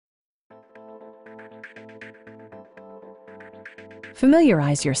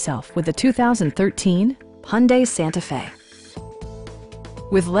Familiarize yourself with the 2013 Hyundai Santa Fe.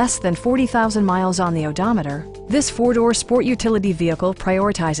 With less than 40,000 miles on the odometer, this four-door sport utility vehicle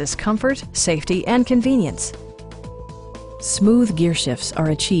prioritizes comfort, safety, and convenience. Smooth gear shifts are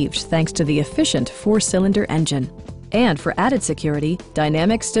achieved thanks to the efficient four-cylinder engine. And for added security,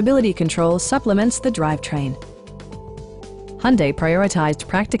 dynamic stability control supplements the drivetrain. Hyundai prioritized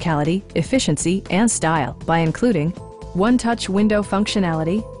practicality, efficiency, and style by including one-touch window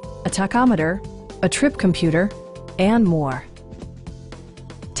functionality, a tachometer, a trip computer, and more.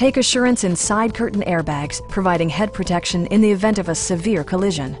 Take assurance in side curtain airbags, providing head protection in the event of a severe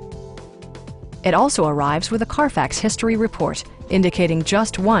collision. It also arrives with a Carfax history report, indicating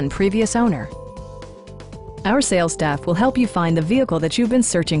just one previous owner. Our sales staff will help you find the vehicle that you've been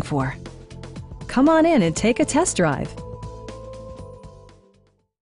searching for. Come on in and take a test drive.